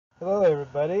Hello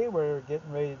everybody, we're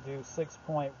getting ready to do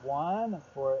 6.1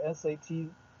 for SAT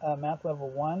Math Level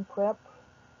 1 prep,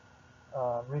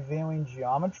 reviewing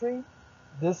geometry.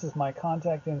 This is my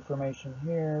contact information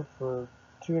here for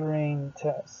tutoring,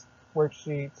 tests,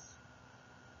 worksheets,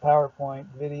 PowerPoint,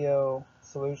 video,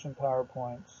 solution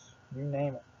PowerPoints, you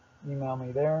name it. Email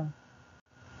me there.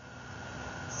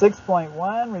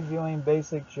 6.1, reviewing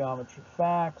basic geometry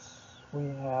facts. We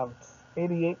have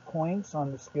 88 points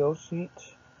on the skill sheet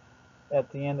at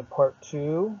the end of part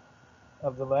 2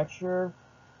 of the lecture,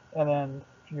 and then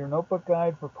your notebook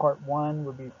guide for part 1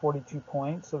 would be 42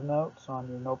 points of notes on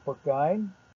your notebook guide.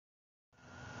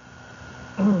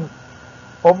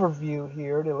 Overview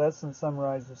here. The lesson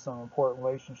summarizes some important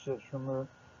relationships from your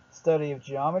study of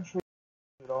geometry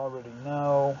you should already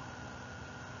know.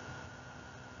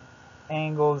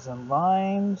 Angles and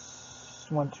lines.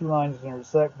 When two lines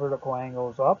intersect, vertical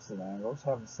angles, opposite angles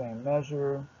have the same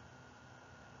measure.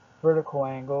 Vertical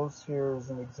angles,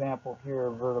 here's an example here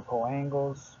of vertical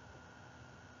angles.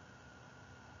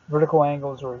 Vertical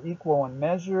angles are equal in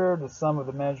measure. The sum of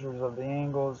the measures of the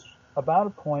angles about a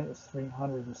point is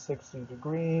 360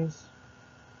 degrees.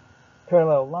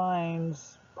 Parallel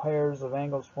lines, pairs of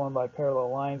angles formed by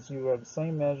parallel lines either have the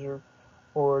same measure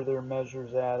or their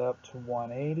measures add up to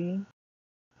 180.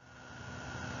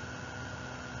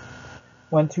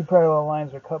 When two parallel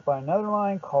lines are cut by another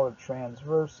line, call it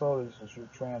transversal. This is your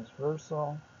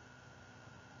transversal.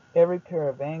 Every pair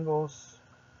of angles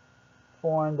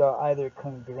formed are either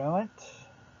congruent,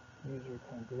 these are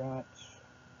congruent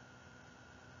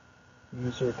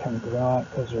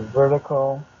because they're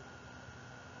vertical,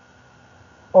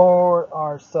 or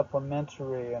are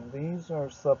supplementary, and these are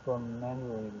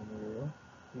supplementary here.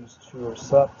 These two are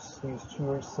subs, these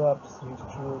two are subs, these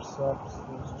two are subs,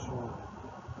 these two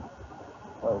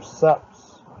are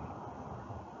subs.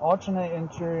 Alternate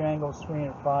interior angles 3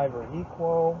 and 5 are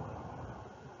equal.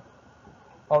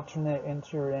 Alternate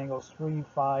interior angles 3,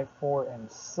 5, 4,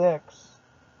 and 6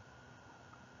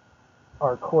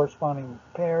 are corresponding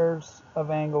pairs of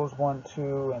angles 1,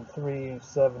 2, and 3,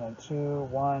 7, and 2,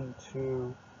 1,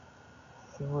 2,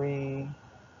 3,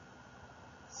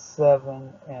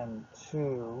 7, and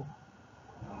 2,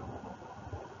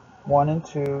 1 and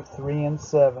 2, 3 and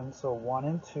 7, so 1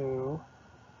 and 2,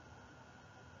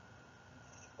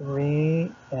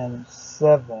 3 and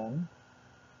 7,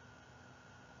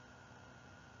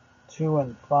 2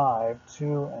 and 5,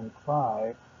 2 and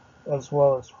 5, as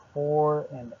well as 4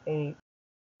 and 8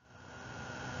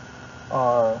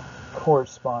 are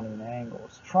corresponding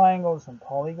angles. Triangles and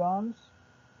polygons.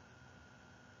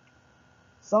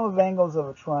 Sum of angles of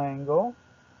a triangle.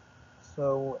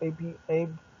 So A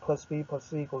plus B plus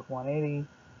C equals 180.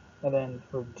 And then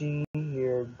for D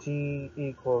here, D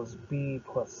equals B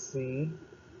plus C.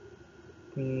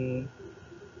 B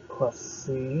plus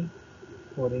C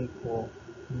would equal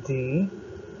D.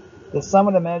 The sum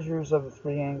of the measures of the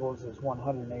three angles is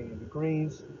 180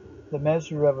 degrees. The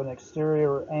measure of an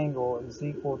exterior angle is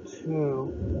equal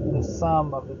to the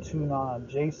sum of the two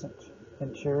non-adjacent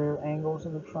interior angles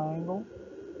of the triangle.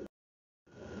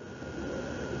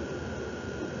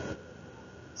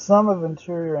 Sum of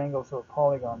interior angles of a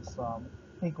polygon sum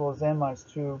equals n minus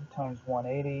 2 times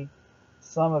 180.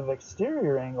 Sum of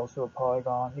exterior angles of a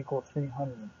polygon equals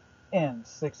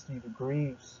 360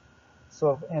 degrees.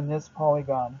 So in this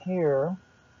polygon here,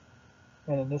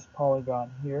 and in this polygon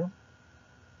here,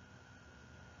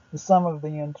 the sum of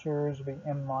the interiors would be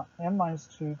n minus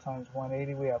 2 times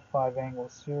 180. We have 5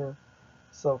 angles here,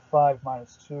 so 5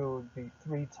 minus 2 would be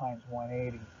 3 times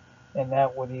 180, and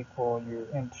that would equal your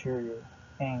interior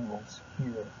angles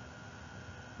here.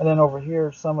 And then over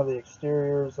here, sum of the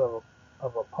exteriors of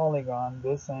a polygon,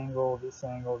 this angle, this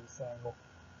angle, this angle,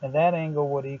 and that angle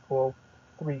would equal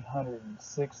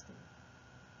 360.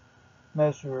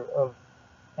 Measure of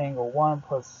angle 1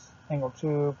 plus angle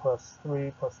 2 plus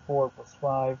 3 plus 4 plus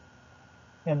 5,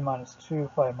 n minus 2,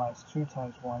 5 minus 2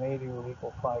 times 180 would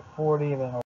equal 540,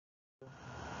 then over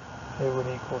here, it would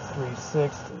equal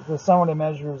 360. The sum of the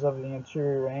measures of the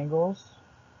interior angles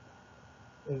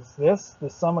is this. The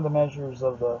sum of the measures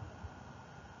of the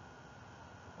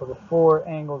four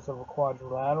angles of a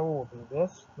quadrilateral will be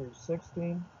this,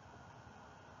 360.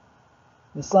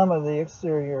 The sum of the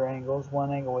exterior angles,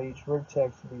 one angle each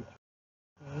vertex, will be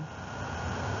 3.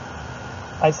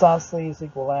 Isosceles,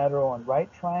 equilateral, and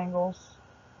right triangles.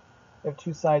 If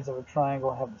two sides of a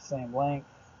triangle have the same length,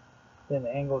 then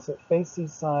the angles that face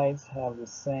these sides have the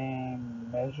same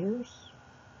measures.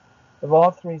 If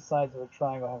all three sides of a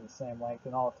triangle have the same length,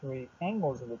 then all three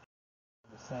angles of the triangle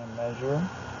have the same measure.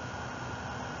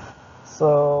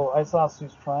 So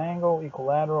isosceles triangle,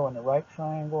 equilateral, and the right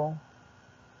triangle.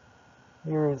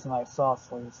 Here is an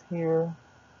isosceles here,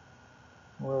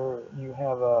 where you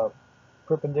have a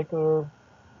perpendicular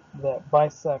that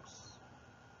bisects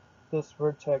this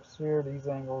vertex here. These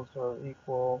angles are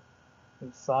equal.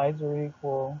 These sides are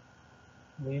equal.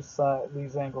 These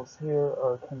angles here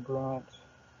are congruent.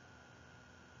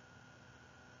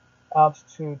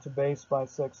 Altitude to base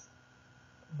bisects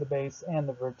the base, and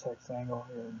the vertex angle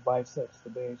here bisects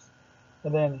the base.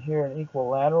 And then here an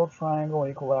equilateral triangle. An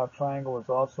equilateral triangle is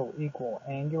also equal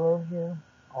angular here,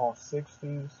 all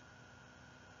 60s.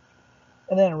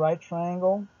 And then a right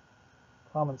triangle,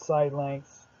 common side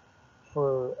lengths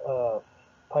for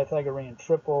Pythagorean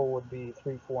triple would be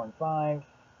 3, 4, and 5,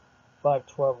 5,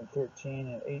 12, and 13,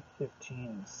 and 8, 15,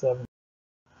 and 7.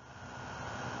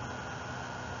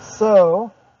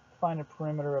 So, find the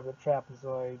perimeter of the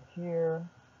trapezoid here.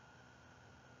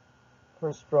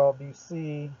 First draw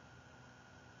BC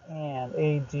and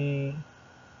AD.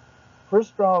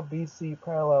 First draw BC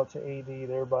parallel to AD,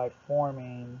 thereby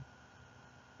forming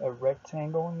a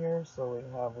rectangle here. So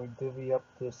we divvy up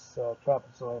this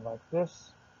trapezoid like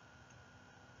this.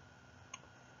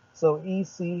 So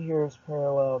EC here is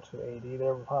parallel to AD,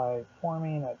 thereby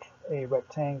forming a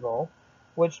rectangle,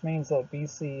 which means that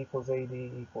BC equals AD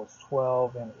equals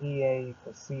 12, and EA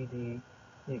equals CD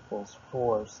equals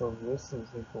 4. So this is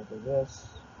equal to this.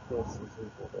 This is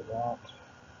equal to that.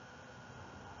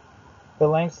 The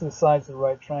lengths of the sides of the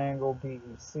right triangle,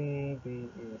 BEC,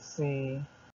 BEC.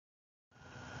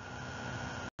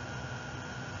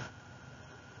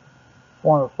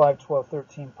 Form of 5, 12,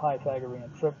 13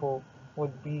 Pythagorean triple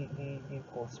would BE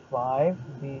equals 5.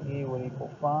 BE would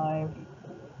equal 5.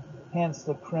 Hence,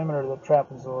 the perimeter of the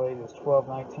trapezoid is 12,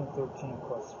 19, 13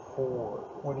 plus 4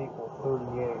 would equal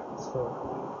 38.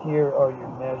 So here are your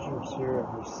measures here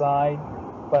of your side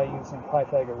by using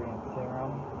Pythagorean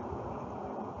theorem.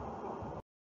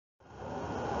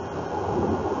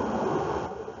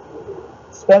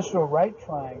 Special right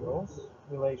triangles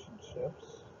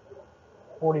relationships.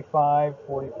 45,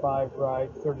 45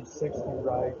 right, 30, 60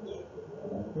 right.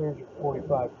 Here's your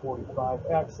 45, 45,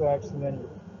 x, and then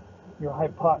your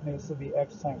hypotenuse would be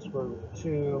x times square root of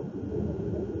 2.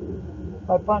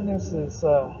 Hypotenuse is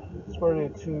square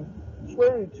root of 2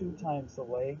 times the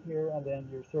leg here, and then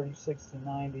your 30, 60,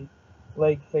 90,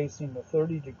 leg facing the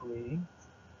 30 degree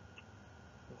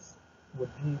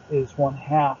is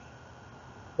 1/2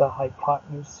 the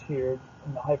hypotenuse here,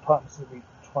 and the hypotenuse would be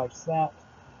twice that,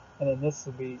 and then this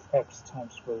would be x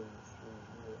times square root of 3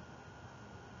 here.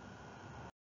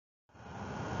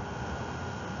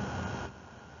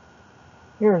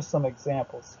 Here are some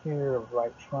examples here of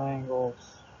right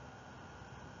triangles.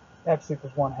 X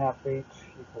equals 1/2 h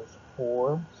equals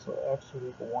 4, so x would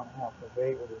equal 1/2 of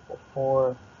 8 would equal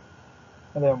 4,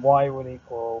 and then y would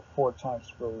equal 4 times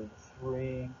square root of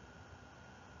 3.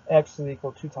 X would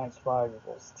equal 2 times 5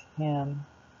 equals 10.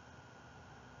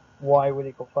 Y would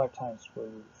equal 5 times square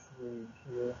root of 3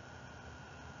 here.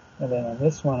 And then on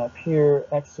this one up here,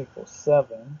 x equals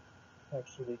 7.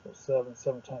 X would equal 7,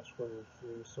 7 times square root of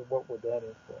 3, so what would that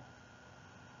equal?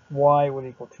 Y would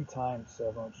equal 2 times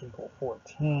 7, which equal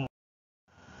 14.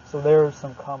 So there are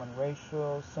some common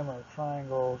ratios, similar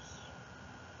triangles.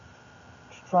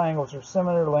 Triangles are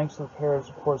similar, lengths of the pairs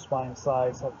of corresponding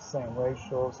sides have the same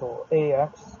ratio. So A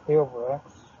over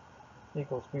x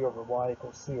equals B over y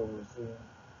equals C over Z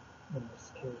in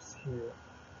this case here.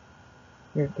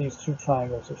 These two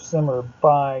triangles are similar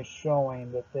by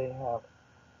showing that they have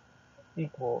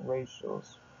equal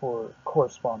ratios for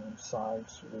corresponding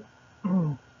sides.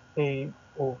 A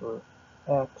over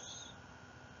x,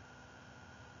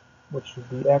 which would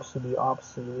be x would be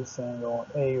opposite of this angle,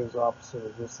 and A is opposite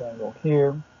of this angle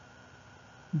here.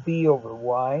 B over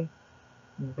y,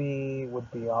 B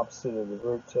would be opposite of the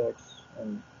vertex,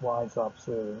 and y is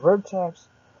opposite of the vertex.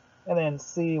 And then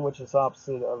C, which is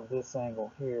opposite of this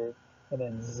angle here, and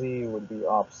then Z would be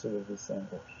opposite of this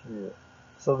angle here.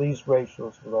 So these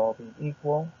ratios would all be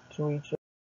equal to each other.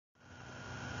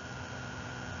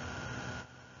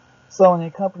 So in the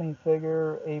accompanying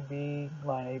figure,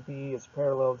 line AB is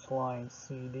parallel to line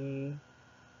CD.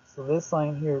 So this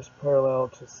line here is parallel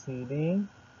to CD.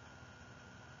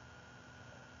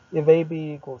 If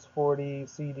AB equals 40,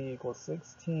 CD equals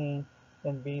 16,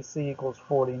 and BC equals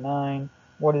 49,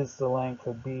 what is the length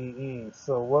of BE?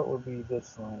 So what would be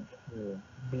this length here,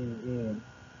 BE?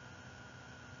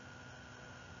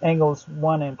 Angles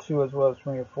 1 and 2 as well as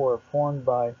 3 and 4 are formed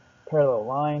by parallel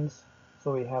lines.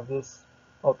 So we have this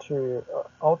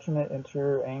alternate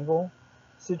interior angle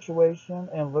situation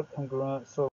and look congruent.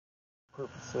 So for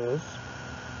purposes,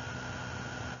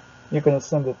 you can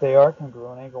assume that they are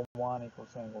congruent. Angle 1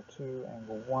 equals angle 2,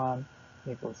 angle 1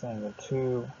 equals angle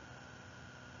 2.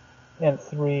 And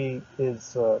 3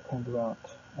 is congruent.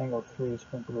 Angle 3 is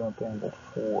congruent to angle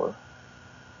 4.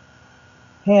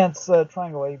 Hence,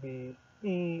 triangle ABE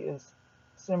is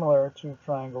similar to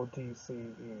triangle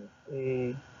DCE.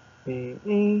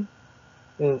 ABE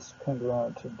is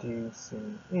congruent to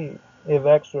DCE. If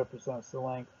X represents the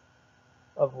length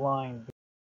of line B,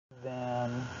 then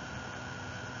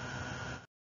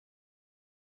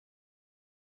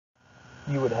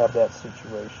you would have that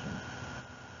situation.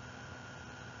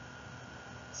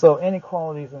 So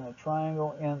inequalities in a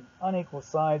triangle and unequal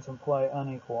sides imply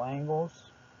unequal angles.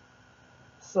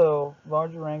 So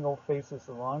larger angle faces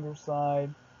the longer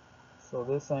side. So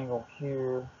this angle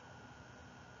here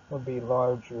would be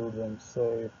larger than,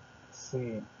 say,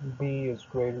 C. B is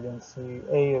greater than C.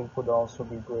 A would also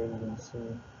be greater than C.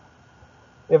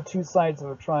 If two sides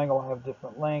of a triangle have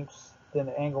different lengths, then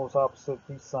the angles opposite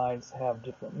these sides have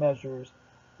different measures,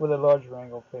 with a larger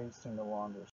angle facing the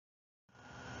longer side.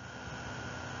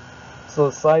 So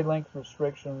the side length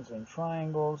restrictions in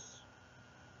triangles,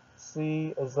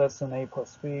 C is less than A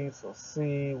plus B, so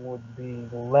C would be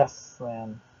less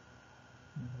than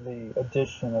the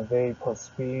addition of A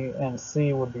plus B, and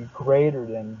C would be greater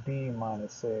than B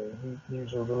minus A.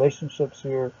 These are relationships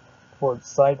here for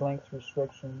side length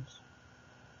restrictions.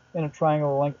 In a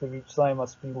triangle, the length of each side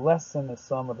must be less than the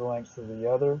sum of the lengths of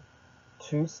the other.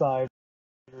 Two sides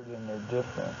are greater than their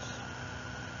difference.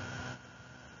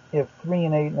 If 3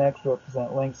 and 8 and X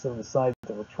represent lengths of the sides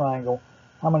of a triangle,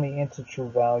 how many integer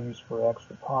values for X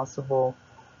are possible?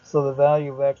 So the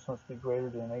value of X must be greater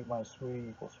than 8 minus 3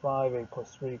 equals 5, 8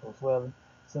 plus 3 equals 11.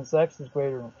 Since X is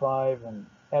greater than 5 and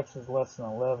X is less than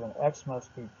 11, X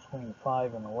must be between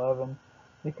 5 and 11.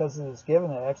 Because it is given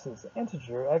that X is an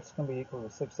integer, X can be equal to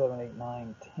 6, 7, 8,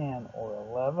 9, 10, or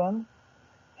 11.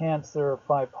 Hence, there are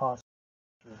 5 possible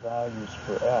values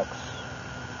for X.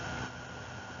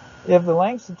 If the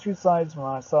lengths of two sides of an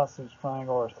isosceles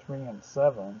triangle are 3 and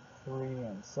 7,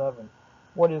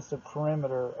 what is the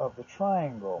perimeter of the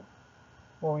triangle?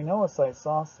 Well, we know it's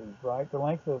isosceles, right? The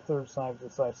length of the third side of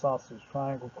this isosceles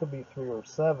triangle could be 3 or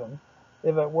 7.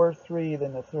 If it were 3,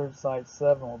 then the third side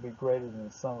 7 will be greater than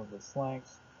the sum of its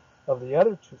lengths of the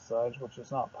other two sides, which is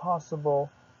not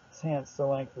possible. Hence, the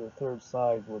length of the third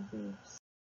side would be 6.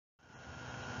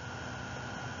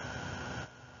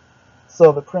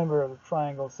 So the perimeter of the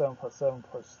triangle 7 plus 7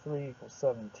 plus 3 equals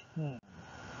 17.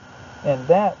 And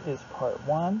that is part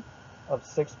 1 of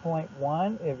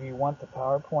 6.1. If you want the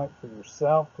PowerPoint for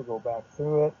yourself to go back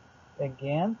through it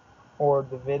again, or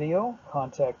the video,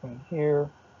 contact me here.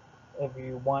 If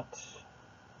you want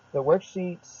the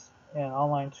worksheets and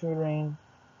online tutoring,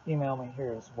 email me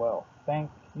here as well. Thank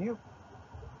you.